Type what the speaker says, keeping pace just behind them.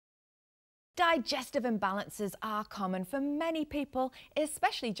Digestive imbalances are common for many people,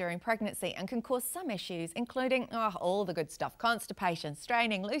 especially during pregnancy, and can cause some issues, including all the good stuff: constipation,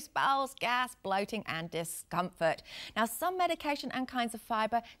 straining, loose bowels, gas, bloating and discomfort. Now, some medication and kinds of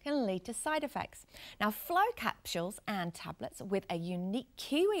fibre can lead to side effects. Now, Phloe capsules and tablets with a unique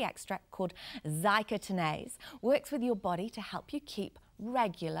kiwi extract called zygotenase works with your body to help you keep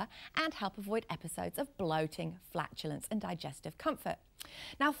regular and help avoid episodes of bloating, flatulence and digestive comfort.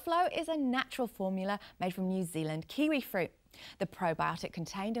 Now, Phloe is a natural formula made from New Zealand kiwi fruit. The probiotic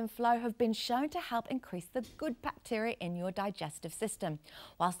contained in Phloe have been shown to help increase the good bacteria in your digestive system,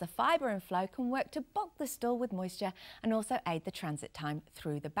 whilst the fibre in Phloe can work to bulk the stool with moisture and also aid the transit time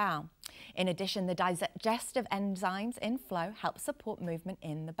through the bowel. In addition, the digestive enzymes in Phloe help support movement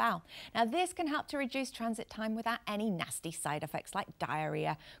in the bowel. Now, this can help to reduce transit time without any nasty side effects like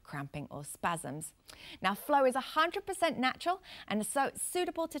diarrhea, cramping or spasms. Now, Phloe is 100% natural and so it's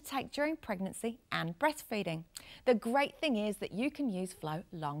suitable to take during pregnancy and breastfeeding. The great thing is that you can use Phloe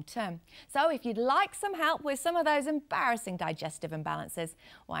long term. So if you'd like some help with some of those embarrassing digestive imbalances,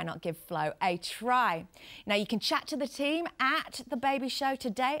 why not give Phloe a try? Now, you can chat to the team at the baby show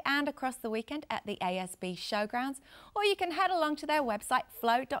today and across the weekend at the ASB showgrounds, or you can head along to their website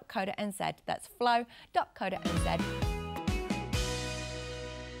phloe.co.nz. That's phloe.co.nz.